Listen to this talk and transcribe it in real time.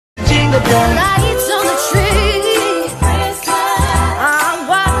the dark. Lights on the tree. I'm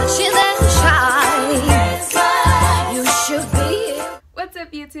watching them shine. You should be here. What's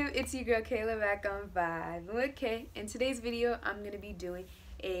up, YouTube? It's your girl Kayla back on Vibe with Kay. In today's video, I'm going to be doing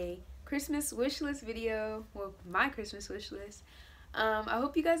a Christmas wish list video. Well, my Christmas wish list. I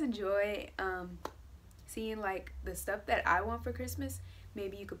hope you guys enjoy seeing like the stuff that I want for Christmas.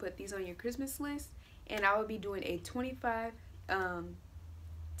 Maybe you could put these on your Christmas list. And I will be doing a 25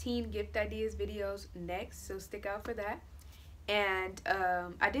 teen gift ideas videos next, so stick out for that. And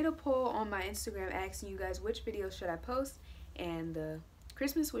I did a poll on my Instagram asking you guys which video should I post, and the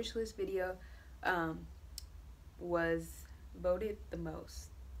Christmas wish list video was voted the most.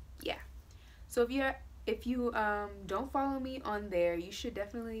 Yeah, so if you don't follow me on there, you should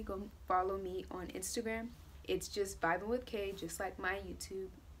definitely go follow me on Instagram. It's just Vibing with Kay, just like my YouTube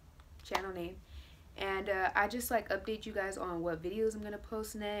channel name. And I just like update you guys on what videos I'm gonna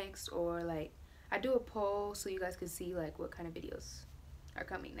post next, or like I do a poll so you guys can see like what kind of videos are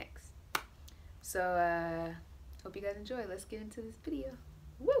coming next. So hope you guys enjoy. Let's get into this video.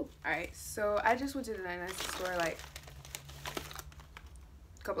 Woo! Alright, so I just went to the 99 store like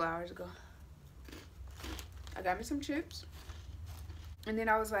a couple hours ago. I got me some chips, and then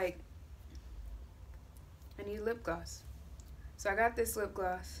I was like, I need lip gloss. So I got this lip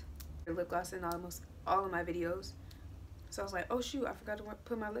gloss in almost all of my videos. So I was like, oh shoot, I forgot to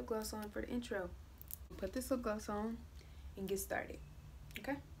put my lip gloss on for the intro. Put this lip gloss on and get started.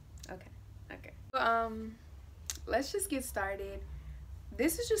 Okay. So, let's just get started.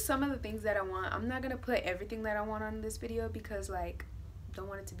 This is just some of the things that I want. I'm not gonna put everything that I want on this video because like don't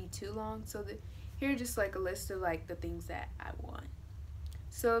want it to be too long. So here just like a list of like the things that I want.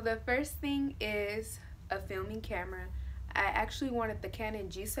 So the first thing is a filming camera. I actually wanted the Canon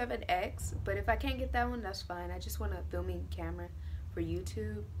G7X, but if I can't get that one, that's fine. I just want a filming camera for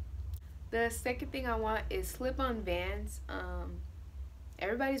YouTube. The second thing I want is slip-on Vans.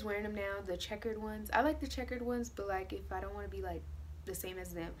 Everybody's wearing them now, the checkered ones. I like the checkered ones, but like if I don't want to be like the same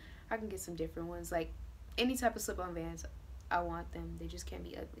as them, I can get some different ones. Like any type of slip-on Vans, I want them. They just can't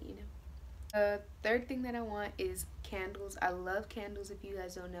be ugly, you know. The third thing that I want is candles. I love candles, if you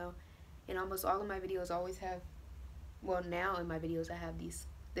guys don't know. In almost all of my videos, I always have, well, now in my videos I have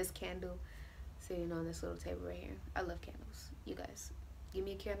this candle sitting on this little table right here. I love candles. You guys give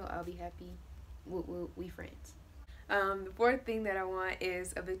me a candle, I'll be happy. We friends. The fourth thing that I want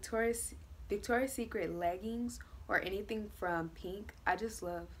is a Victoria's Secret leggings or anything from Pink. I just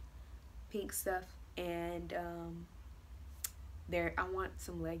love Pink stuff, and I want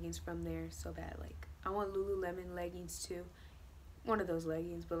some leggings from there so bad. Like I want Lululemon leggings too, one of those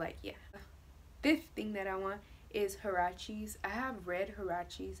leggings. But like, yeah. Fifth thing that I want is Huaraches. I have red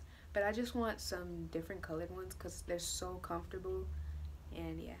Huaraches, but I just want some different colored ones because they're so comfortable.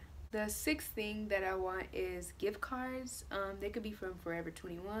 And yeah. The sixth thing that I want is gift cards. They could be from Forever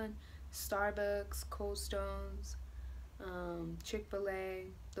 21, Starbucks, Cold Stones, Chick-fil-A.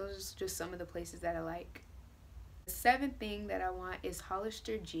 Those are just some of the places that I like. The seventh thing that I want is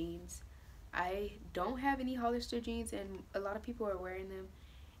Hollister jeans. I don't have any Hollister jeans, and a lot of people are wearing them,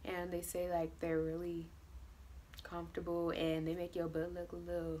 and they say like they're really comfortable and they make your butt look a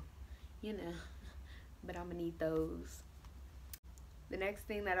little, you know, but I'm gonna need those. The next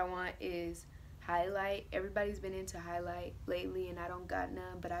thing that I want is highlight. Everybody's been into highlight lately, and I don't got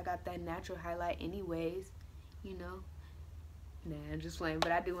none, but I got that natural highlight anyways, you know. Nah, I'm just playing,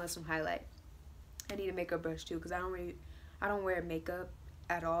 but I do want some highlight. I need a makeup brush too, because I don't wear makeup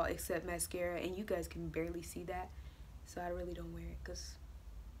at all except mascara, and you guys can barely see that, so I really don't wear it because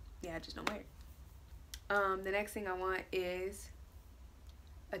yeah, I just don't wear it. The next thing I want is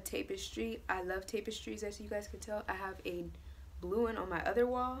a tapestry. I love tapestries, as you guys can tell. I have a blue one on my other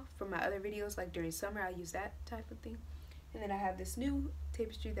wall from my other videos, like during summer I use that type of thing. And then I have this new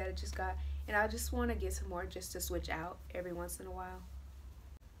tapestry that I just got, and I just want to get some more just to switch out every once in a while.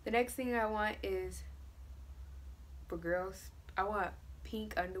 The next thing I want is for girls, I want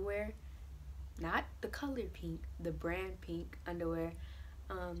pink underwear. Not the color pink, the brand Pink underwear.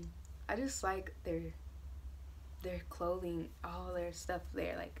 I just like their clothing, all their stuff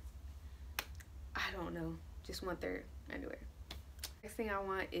there. Like, I don't know, just want their underwear. Next thing I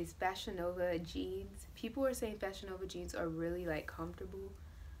want is Fashion Nova jeans. People are saying Fashion Nova jeans are really like comfortable.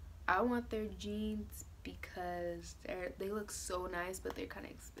 I want their jeans because they look so nice, but they're kind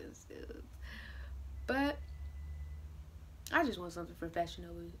of expensive. But I just want something from Fashion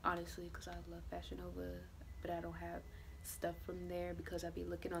Nova, honestly, because I love Fashion Nova, but I don't have stuff from there because I be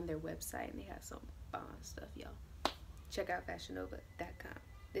looking on their website and they have some bomb stuff, y'all. Check out fashionnova.com.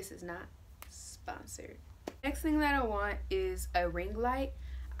 This is not sponsored. Next thing that I want is a ring light.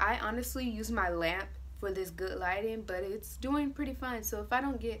 I honestly use my lamp for this good lighting, but it's doing pretty fine. So if I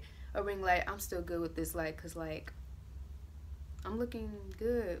don't get a ring light, I'm still good with this light, because like I'm looking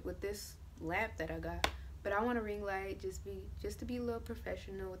good with this lamp that I got. But I want a ring light just to be a little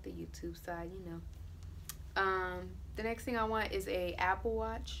professional with the YouTube side, you know. The next thing I want is a Apple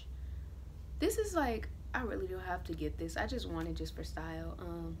Watch. This is like, I really don't have to get this. I just want it just for style.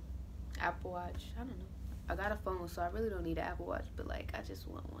 Apple Watch, I don't know. I got a phone, so I really don't need an Apple Watch, but like I just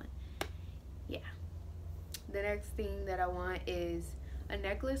want one. Yeah. The next thing that I want is a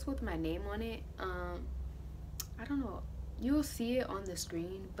necklace with my name on it. I don't know. You'll see it on the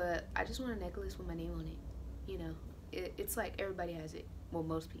screen, but I just want a necklace with my name on it. You know, it's like everybody has it. Well,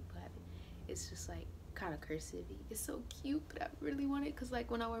 most people have it. It's just like kind of cursive-y. It's so cute, but I really want it because like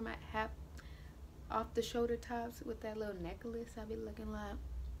when I wear my hat off the shoulder tops with that little necklace, I'll be looking like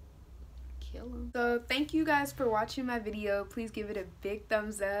kill 'em. So thank you guys for watching my video. Please give it a big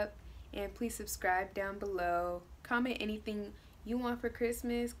thumbs up and please subscribe down below. Comment anything you want for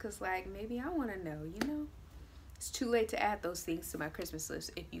Christmas, because like maybe I want to know, you know. It's too late to add those things to my Christmas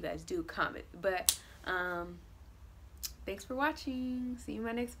list if you guys do comment. But thanks for watching. See you in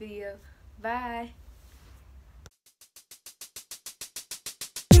my next video. Bye.